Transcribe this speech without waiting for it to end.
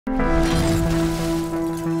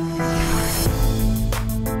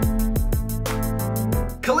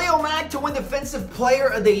Defensive Player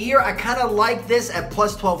of the Year, I kind of like this at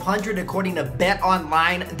plus 1,200 according to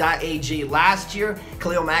betonline.ag. Last year,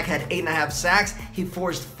 Khalil Mack had 8.5 sacks. He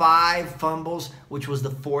forced 5 fumbles, which was the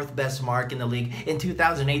 4th best mark in the league. In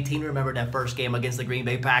 2018, remember that first game against the Green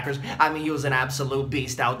Bay Packers? I mean, he was an absolute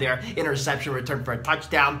beast out there. Interception, return for a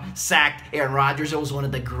touchdown, sacked Aaron Rodgers. It was one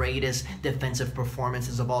of the greatest defensive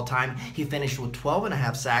performances of all time. He finished with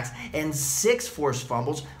 12.5 sacks and 6 forced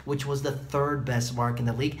fumbles, which was the 3rd best mark in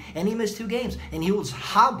the league. And he missed 2 games, and he was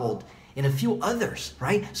hobbled in a few others,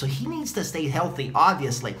 right? So he needs to stay healthy,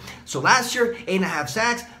 obviously. So last year, 8.5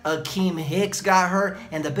 sacks, Akeem Hicks got hurt,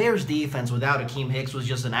 and the Bears defense without Akeem Hicks was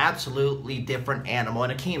just an absolutely different animal.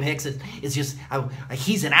 And Akeem Hicks is just,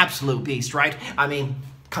 he's an absolute beast, right? I mean,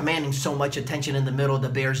 commanding so much attention in the middle of the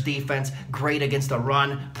Bears defense, great against the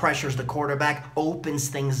run, pressures the quarterback, opens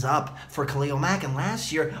things up for Khalil Mack. And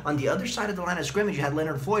last year, on the other side of the line of scrimmage, you had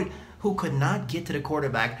Leonard Floyd, who could not get to the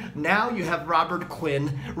quarterback. Now you have Robert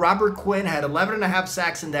Quinn. Robert Quinn had 11.5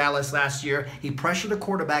 sacks in Dallas last year. He pressured the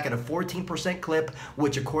quarterback at a 14% clip,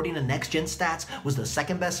 which according to Next Gen Stats was the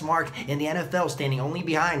 2nd best mark in the NFL, standing only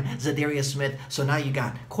behind Zadarius Smith. So now you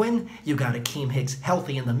got Quinn, you got Akeem Hicks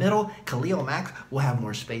healthy in the middle. Khalil Mack will have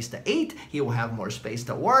more space to eat. He will have more space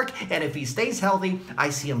to work. And if he stays healthy, I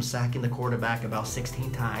see him sacking the quarterback about 16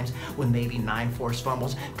 times with maybe 9 forced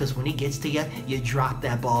fumbles. Because when he gets to you, you drop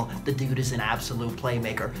that ball. The dude is an absolute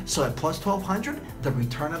playmaker. So at plus 1,200, the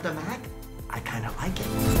return of the Mac, I kind of like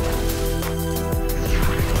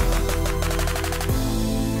it.